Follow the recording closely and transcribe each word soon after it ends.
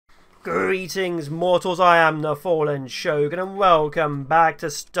Greetings, mortals. I am the Fallen Shogun, and welcome back to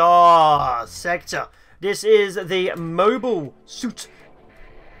Starsector. This is the mobile suit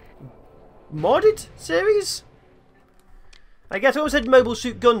modded series. I guess I always said Mobile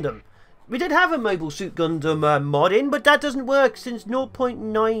Suit Gundam. We did have a Mobile Suit Gundam mod in, but that doesn't work since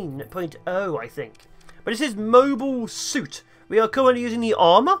 0.9.0, I think. But this is Mobile Suit. We are currently using the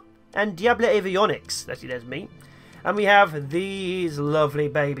armor and Diable avionics. There's me. And we have these lovely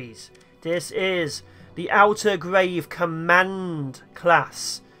babies. This is the Outer Grave Command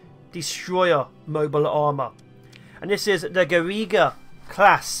class Destroyer Mobile Armor. And this is the Gariga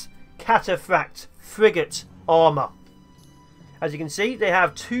class Cataphract Frigate Armor. As you can see, they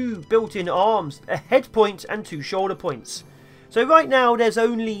have two built-in arms, a head point and two shoulder points. So right now there's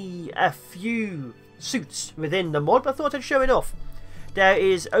only a few suits within the mod, but I thought I'd show it off. There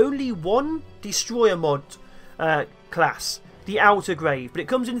is only one Destroyer mod class, the Outer Grave, but it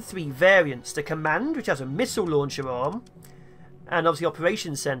comes in three variants. The Command, which has a missile launcher arm, and obviously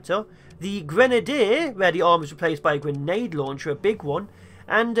Operations Center. The Grenadier, where the arm is replaced by a grenade launcher, a big one.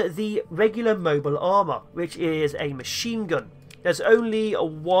 And the regular mobile armor, which is a machine gun. There's only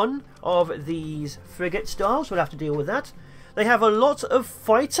one of these frigate styles, so we'll have to deal with that. They have a lot of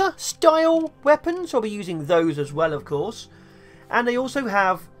fighter style weapons, so I'll be using those as well, of course. And they also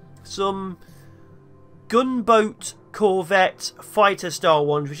have some gunboat corvette fighter style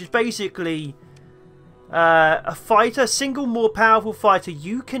ones, which is basically a fighter, single more powerful fighter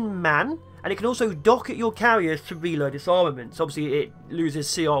you can man, and it can also dock at your carriers to reload its armaments. Obviously it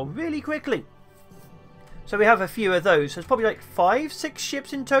loses CR really quickly. So we have a few of those. So it's probably like 5-6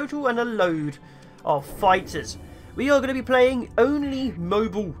 ships in total and a load of fighters. We are going to be playing only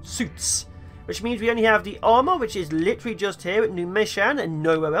mobile suits, which means we only have the armor, which is literally just here at New Meshan and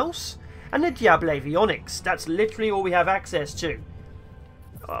nowhere else. And the Diable avionics. That's literally all we have access to.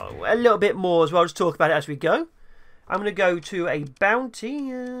 Oh, a little bit more as well. I'll just talk about it as we go. I'm going to go to a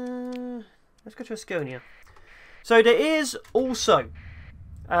bounty. Let's go to Asconia. So there is also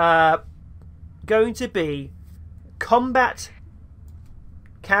going to be combat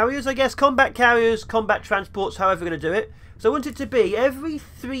carriers, I guess. Combat carriers, combat transports, however we're going to do it. So I want it to be every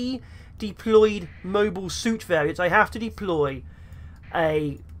 3 deployed mobile suit variants, I have to deploy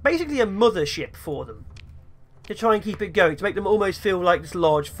basically a mothership for them, to try and keep it going, to make them almost feel like just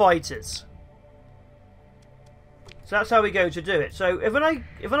large fighters. So that's how we're going to do it. So if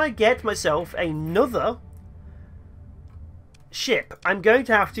when I get myself another ship, I'm going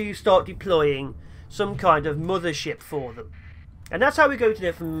to have to start deploying some kind of mothership for them. And that's how we're going to do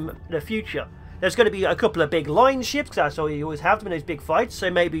it from the future. There's going to be a couple of big line ships, because that's how you always have them in those big fights,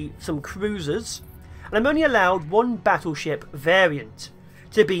 so maybe some cruisers. And I'm only allowed one battleship variant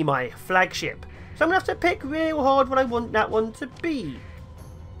to be my flagship. So I'm going to have to pick real hard what I want that one to be.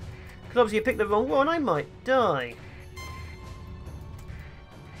 Because obviously if you pick the wrong one, I might die.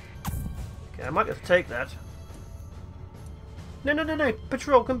 Okay, I might have to take that. No, no, no, no.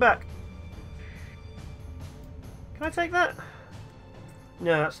 Patrol, come back. Can I take that?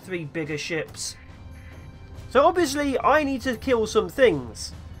 No, that's 3 bigger ships. So obviously I need to kill some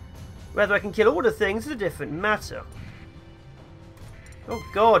things. Whether I can kill all the things is a different matter. Oh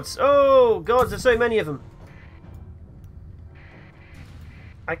gods! Oh gods! There's so many of them.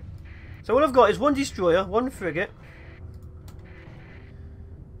 So all I've got is 1 destroyer, 1 frigate.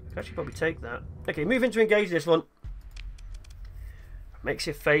 I could actually probably take that. Okay, moving to engage this one.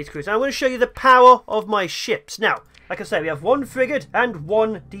 Makeshift phase cruise. Now I want to show you the power of my ships. Now, like I say, we have 1 frigate and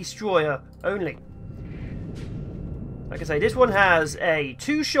 1 destroyer only. Like I say, this one has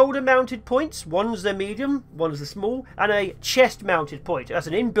 2 shoulder mounted points. One's the medium, one's the small, and a chest mounted point. That's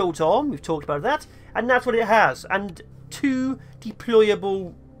an inbuilt arm, we've talked about that, and that's what it has. And 2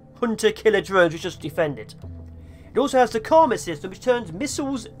 deployable hunter-killer drones which just defend it. It also has the Karma system, which turns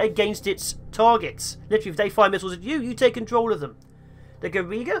missiles against its targets. Literally, if they fire missiles at you, you take control of them. The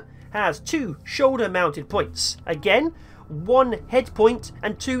Gariga has 2 shoulder mounted points. Again, 1 head point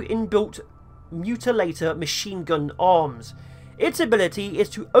and 2 inbuilt mutilator machine gun arms. Its ability is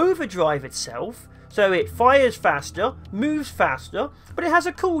to overdrive itself, so it fires faster, moves faster, but it has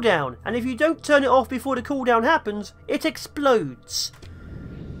a cooldown, and if you don't turn it off before the cooldown happens, it explodes.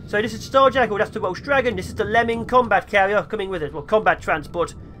 So this is Star Jackal, that's the Welsh Dragon, this is the Lemming combat carrier coming with it, well, combat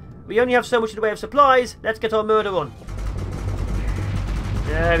transport. We only have so much in the way of supplies, let's get our murder on.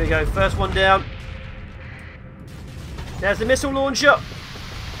 There we go, first one down. There's the missile launcher.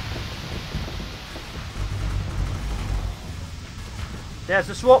 There's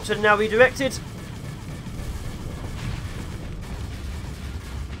the swaps and now redirected. .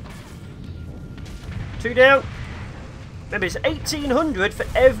 2 down. 3 Remember, it's 1,800 for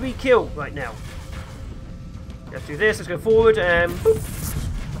every kill right now. Let's do this. Let's go forward. And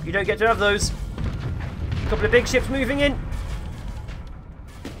boop. You don't get to have those. A couple of big ships moving in.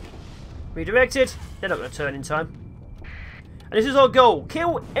 Redirected. They're not going to turn in time. And this is our goal.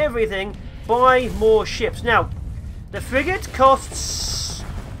 Kill everything. Buy more ships. Now, the frigate costs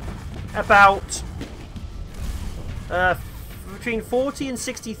about between 40 and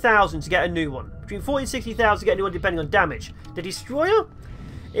 60,000 to get a new one. Between 40 and 60,000 to get a new one, depending on damage. The destroyer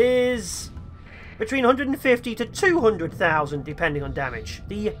is between 150 to 200,000, depending on damage.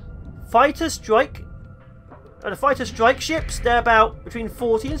 The fighter strike ships, they're about between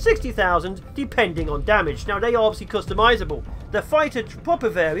 40 and 60,000, depending on damage. Now, they are obviously customizable. The fighter proper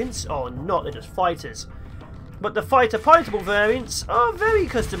variants are not, they're just fighters. But the fighter pilotable variants are very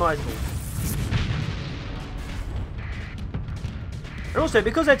customizable. And also,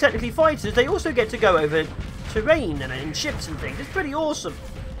 because they're technically fighters, they also get to go over terrain and in ships and things. It's pretty awesome.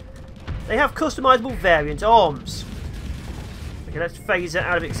 They have customizable variant arms. Okay, let's phase it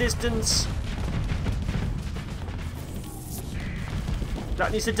out of existence.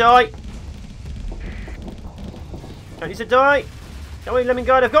 That needs to die. That needs to die. Don't worry, Lemming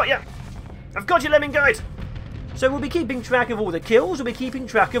Guide, I've got you. I've got you, Lemming Guide. So we'll be keeping track of all the kills. We'll be keeping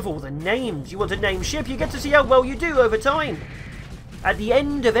track of all the names. You want to name ship, you get to see how well you do over time. At the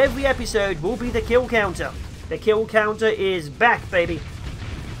end of every episode will be the kill counter. The kill counter is back, baby.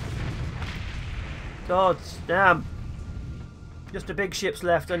 God damn. Just the big ships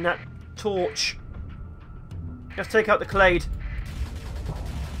left and that torch. Let's take out the Clade.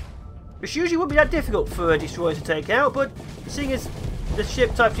 Which usually wouldn't be that difficult for a destroyer to take out, but seeing as the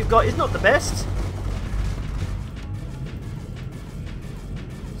ship types you've got is not the best.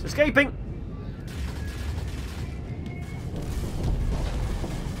 It's escaping.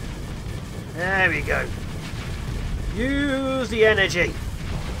 There we go. Use the energy.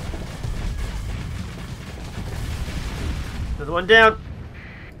 Another one down.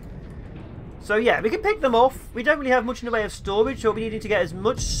 So yeah, we can pick them off. We don't really have much in the way of storage, so we'll be needing to get as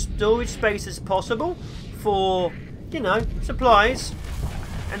much storage space as possible for, you know, supplies.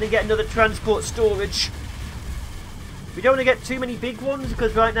 And then get another transport storage. We don't want to get too many big ones,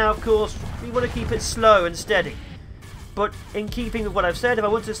 because right now, of course, we want to keep it slow and steady. But in keeping with what I've said, if I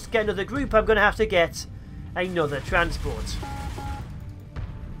want to get another group, I'm going to have to get another transport.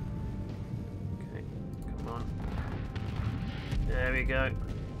 Okay, come on. There we go.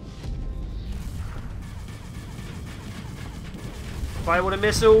 Fire water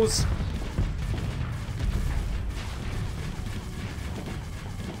missiles.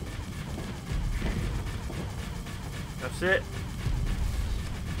 That's it.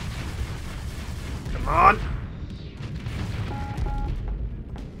 Come on.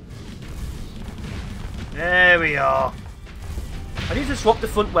 There we are. I need to swap the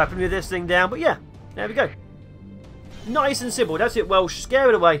front weapon with this thing down, but yeah, there we go. Nice and simple. That's it, Welsh. Scare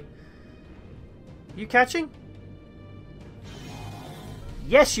it away. You catching?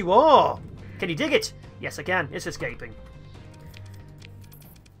 Yes, you are. Can you dig it? Yes, I can. It's escaping.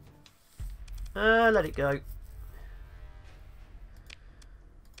 Let it go.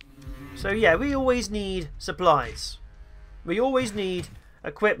 So yeah, we always need supplies. We always need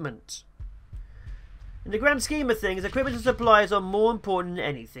equipment. In the grand scheme of things, equipment and supplies are more important than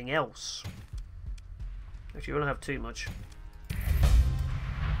anything else. Actually, we don't have too much.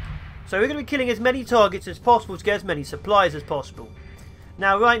 So we're going to be killing as many targets as possible to get as many supplies as possible.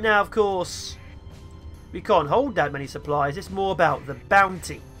 Now, right now, of course, we can't hold that many supplies. It's more about the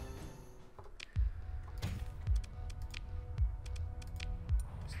bounty.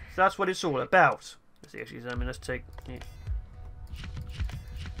 So that's what it's all about. Let's see, actually, I mean, let's take... Yeah,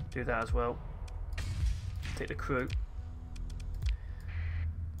 do that as well. Take the crew.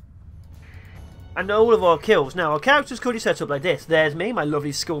 And all of our kills. Now, our character's currently set up like this. There's me, my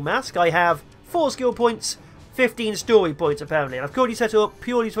lovely skull mask. I have 4 skill points, 15 story points apparently. And I've currently set it up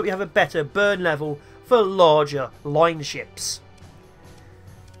purely so we have a better burn level for larger line ships.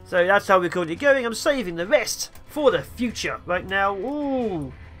 So that's how we're currently going. I'm saving the rest for the future right now.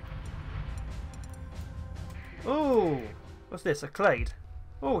 Ooh. Ooh. What's this? A Clade.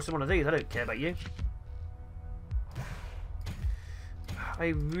 Oh, it's one of these. I don't care about you. I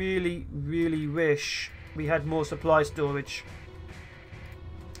really, really wish we had more supply storage.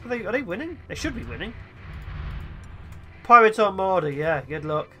 Are they winning? They should be winning. Pirate Armada, yeah, good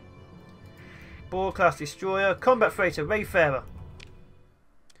luck. Boar class destroyer, combat freighter, Wayfarer.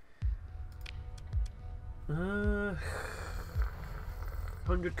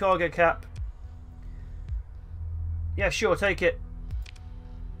 100 cargo cap. Yeah, sure, take it.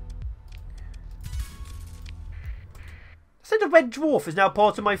 red dwarf is now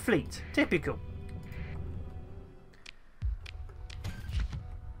part of my fleet. Typical.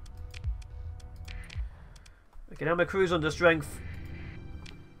 Okay, now my crew's under strength.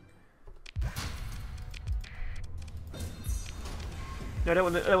 No, I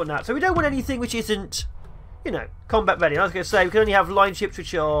don't want that. So we don't want anything which isn't, you know, combat ready. I was going to say, we can only have line ships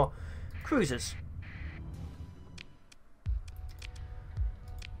which are cruisers.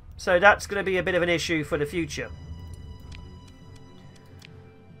 So that's going to be a bit of an issue for the future.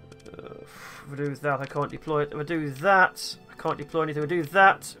 If I do that, I can't deploy it. If I do that, I can't deploy anything. If I do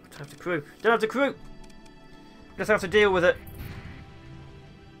that, I don't have the crew. Don't have the crew! Just have to deal with it.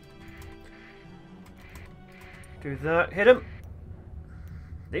 Do that. Hit him.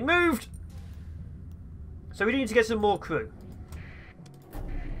 They moved! So we need to get some more crew.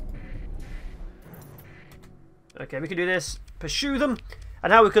 Okay, we can do this. Pursue them.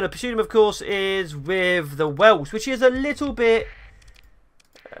 And how we're going to pursue them, of course, is with the Welsh, which is a little bit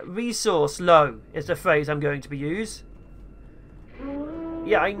resource low, is the phrase I'm going to be used.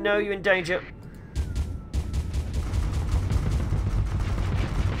 Yeah, I know you're in danger.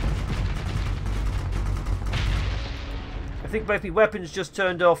 I think both my weapons just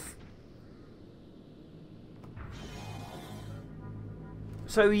turned off.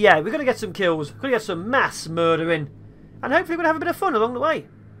 So yeah, we're going to get some kills. We're going to get some mass murdering. And hopefully we're going to have a bit of fun along the way.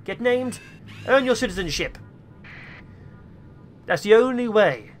 Get named, earn your citizenship. That's the only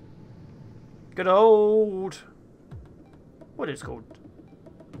way. Good old... what is it called?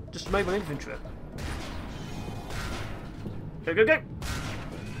 Just mobile infantry. Go, go, go!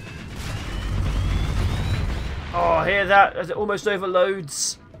 Oh, hear that as it almost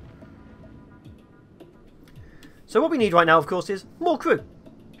overloads. So what we need right now, of course, is more crew.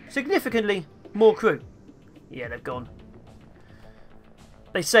 Significantly more crew. Yeah, they've gone.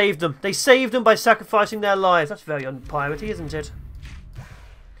 They saved them. They saved them by sacrificing their lives. That's very un-piratey, isn't it?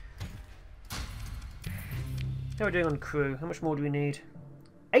 How are we doing on crew? How much more do we need?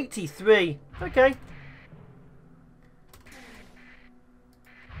 83. Okay.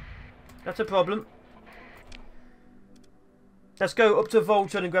 That's a problem. Let's go up to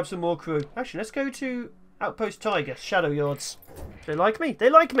Volton and grab some more crew. Actually, let's go to Outpost Tiger, Shadow Yards. They like me?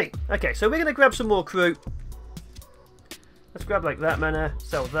 They like me! Okay, so we're going to grab some more crew. Let's grab like that mana,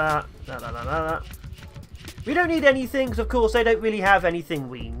 sell that, that. We don't need anything, because of course they don't really have anything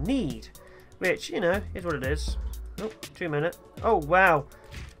we need. Which, you know, is what it is. Oh, 2 minutes. Oh, wow.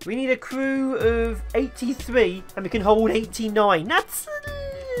 We need a crew of 83, and we can hold 89. That's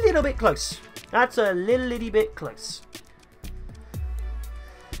a little bit close. That's a little bit close.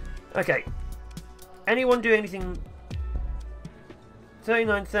 Okay. Anyone do anything?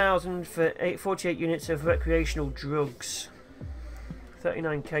 39,000 for 48 units of recreational drugs.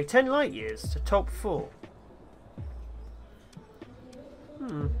 39k. 10 light years to top 4.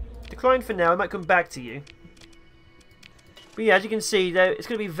 Decline for now. I might come back to you. But yeah, as you can see, though, it's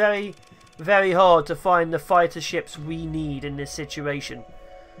going to be very, very hard to find the fighter ships we need in this situation.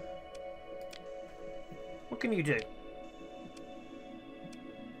 What can you do?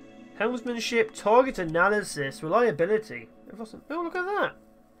 Helmsmanship, target analysis, reliability. Oh, look at that.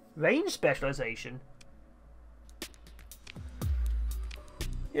 Range specialization.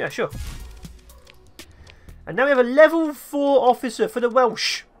 Yeah, sure. And now we have a level 4 officer for the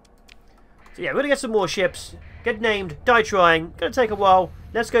Welsh. So yeah, we're going to get some more ships. Get named, die trying. Going to take a while.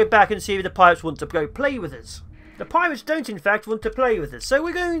 Let's go back and see if the pirates want to go play with us. The pirates don't, in fact, want to play with us. So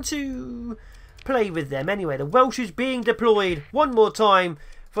we're going to play with them anyway. The Welsh is being deployed one more time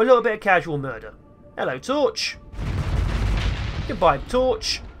for a little bit of casual murder. Hello, Torch. Goodbye,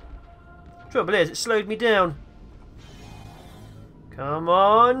 Torch. Trouble is, it slowed me down. Come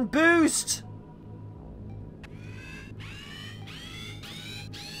on, boost!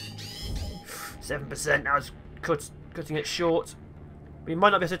 7%, I was cutting it short. We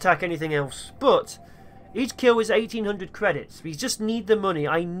might not be able to attack anything else, but each kill is 1800 credits. We just need the money.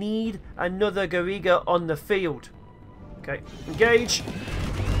 I need another Gariga on the field. Okay, engage.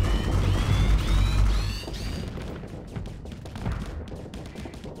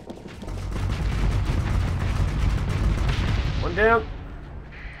 One down.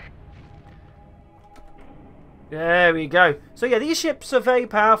 There we go. So yeah, these ships are very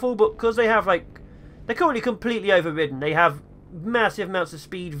powerful, but because they have they're currently completely overridden. They have massive amounts of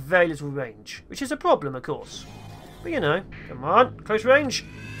speed, very little range, which is a problem, of course. But you know, come on, close range.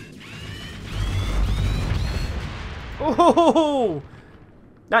 Oh,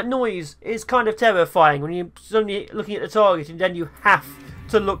 that noise is kind of terrifying when you're suddenly looking at the target and then you have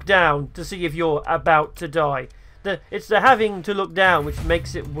to look down to see if you're about to die. It's the having to look down which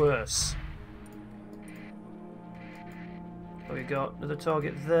makes it worse. What we got? Another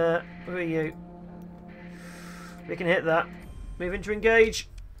target there. Who are you? We can hit that. Moving to engage.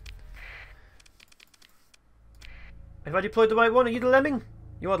 Have I deployed the right one? Are you the lemming?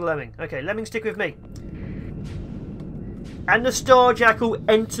 You are the lemming. Okay, lemming, stick with me. And the Star Jackal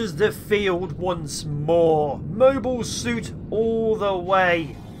enters the field once more. Mobile suit all the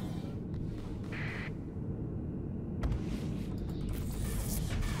way.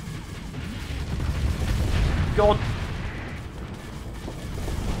 God.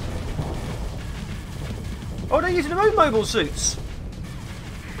 Oh, they're using their own mobile suits.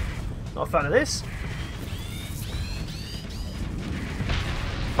 Not a fan of this.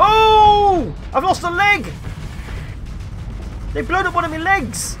 Oh! I've lost a leg! They've blown up one of my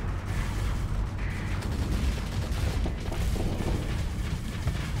legs!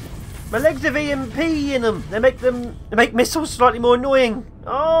 My legs have EMP in them. They make missiles slightly more annoying.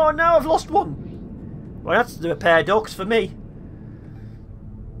 Oh no, I've lost one. Well, that's the paradox for me.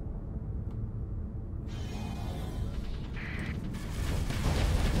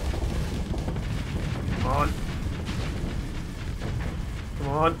 Come on. Come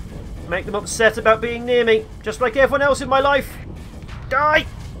on. Make them upset about being near me, just like everyone else in my life. Die!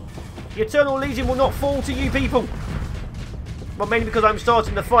 The Eternal Legion will not fall to you people. Well, mainly because I'm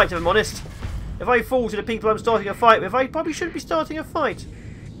starting the fight, if I'm honest. If I fall to the people I'm starting a fight with, I probably shouldn't be starting a fight.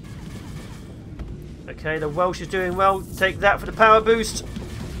 Okay, the Welsh is doing well. Take that for the power boost.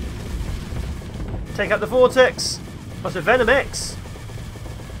 Take out the Vortex. That's a Venom X.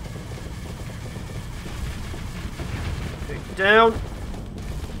 Okay, down.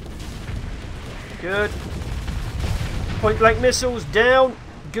 Good. Point blank missiles down.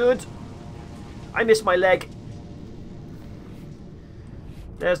 Good. I missed my leg.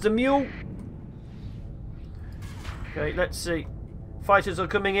 There's the mule. Okay, let's see. Fighters are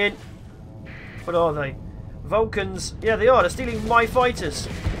coming in. What are they? Vulcans. Yeah, they are. They're stealing my fighters.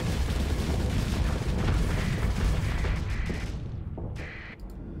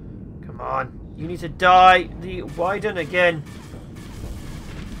 Come on. You need to die. The Wyden again.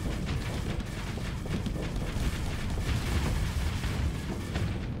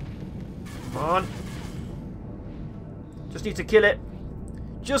 Come on. Just need to kill it.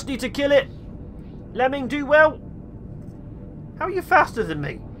 Just need to kill it. Lemming, do well. How are you faster than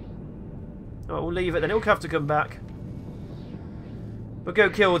me? Oh, we'll leave it then. He'll have to come back. We'll go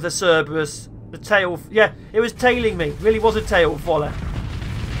kill the Cerberus. The tail. Yeah, it was tailing me. Really was a tail follower.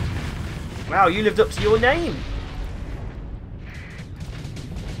 Wow, you lived up to your name.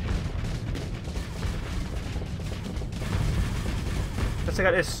 Let's take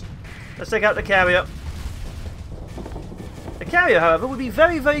out this. Let's take out the carrier. The carrier, however, would be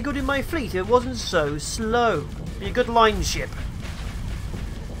very, very good in my fleet if it wasn't so slow. Be a good line ship.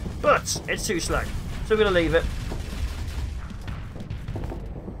 But it's too slow, so we're going to leave it.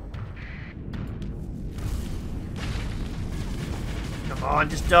 Come on,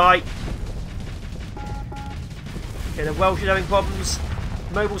 just die. Okay, the Welsh are having problems.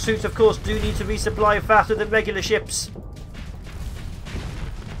 Mobile suits, of course, do need to resupply faster than regular ships.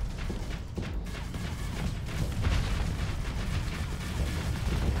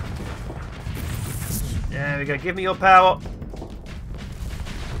 There we go, give me your power.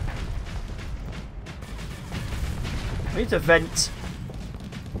 I need to vent.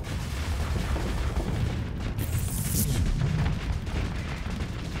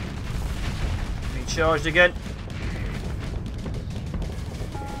 Being charged again.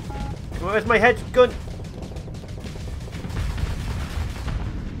 Where's my head gun?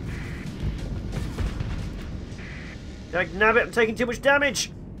 Nab it, I'm taking too much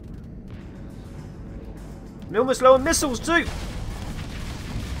damage. I'm almost low on missiles too.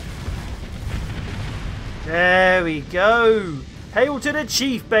 There we go. Hail to the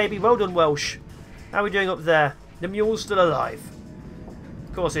chief, baby. Well done, Welsh. How are we doing up there? The mule's still alive.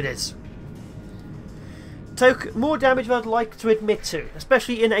 Of course it is. Took more damage than I'd like to admit to,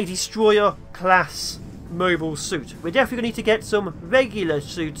 especially in a destroyer class mobile suit. We're definitely going to need to get some regular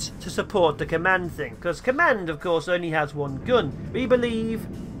suits to support the command thing, because command, of course, only has one gun. We believe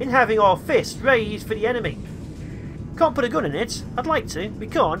in having our fist raised for the enemy. Can't put a gun in it. I'd like to. We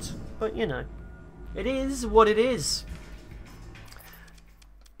can't, but you know. It is what it is.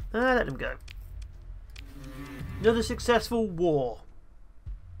 Let them go. Another successful war.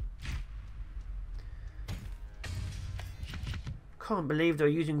 Can't believe they're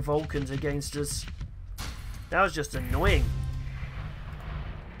using Vulcans against us. That was just annoying.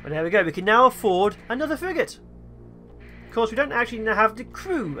 But there we go. We can now afford another frigate. Of course, we don't actually have the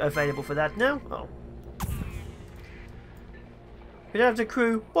crew available for that now. Oh. We don't have the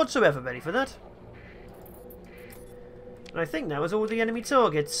crew whatsoever ready for that. And I think that was all the enemy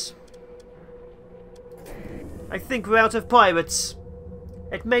targets. I think we're out of pirates.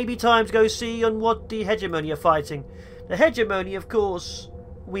 It may be time to go see on what the hegemony are fighting. The hegemony, of course,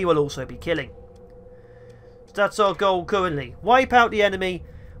 we will also be killing. So that's our goal currently. Wipe out the enemy.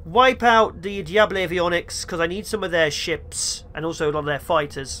 Wipe out the Diable Avionics, because I need some of their ships and also a lot of their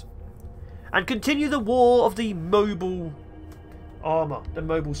fighters. And continue the war of the mobile armour, the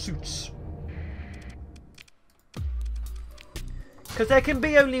mobile suits. Because there can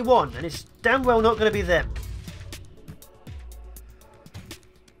be only one, and it's damn well not going to be them.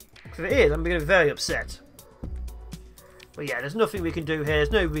 If it is, I'm going to be very upset. But yeah, there's nothing we can do here.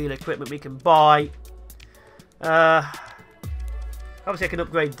 There's no real equipment we can buy. Obviously I can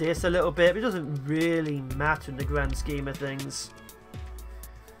upgrade this a little bit, but it doesn't really matter in the grand scheme of things.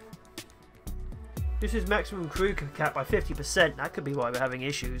 This is maximum crew cap by 50%. That could be why we're having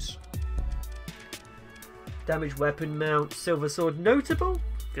issues. Damaged weapon mount, silver sword notable.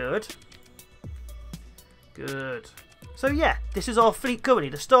 Good. Good. So yeah, this is our fleet currently.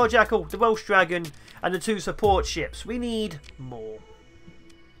 The Starjackal, the Welsh Dragon, and the 2 support ships. We need more.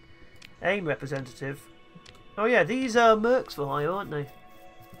 AIM representative. Oh yeah, these are mercs for hire, aren't they?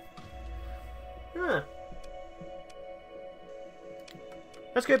 Huh.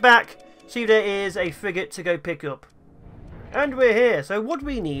 Let's go back, see if there is a frigate to go pick up. And we're here. So what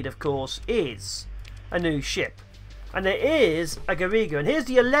we need, of course, is a new ship. And there is a Garriga. And here's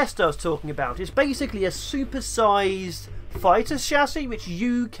the Alesta I was talking about. It's basically a supersized fighter chassis which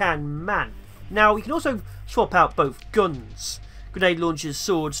you can man. Now, we can also swap out both guns. Grenade launchers,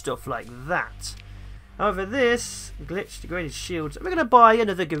 swords, stuff like that. However, this glitch degraded shields. We're going to buy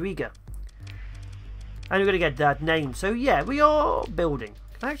another Garriga. And we're going to get that name. So yeah, we are building.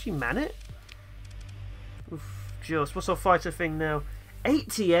 Can I actually man it? Oof, just. What's our fighter thing now?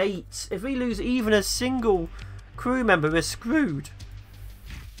 88. If we lose even a single crew member, we're screwed.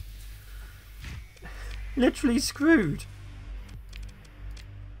 Literally screwed.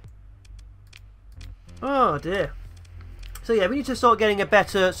 Oh dear. So yeah, we need to start getting a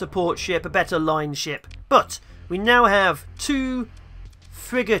better support ship, a better line ship. But we now have 2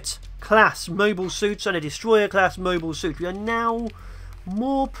 frigate class mobile suits and a destroyer class mobile suit. We are now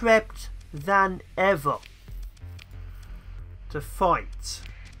more prepped than ever to fight.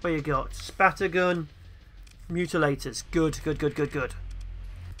 What you got? Spattergun, mutilators. Good, good, good, good, good.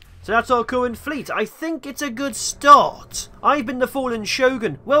 So that's our current fleet. I think it's a good start. I've been the Fallen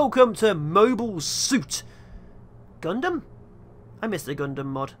Shogun. Welcome to Mobile Suit Gundam? I missed the Gundam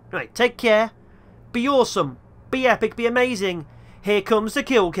mod. Right, take care. Be awesome. Be epic. Be amazing. Here comes the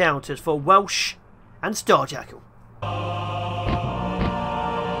kill counters for Welsh and Starjackal.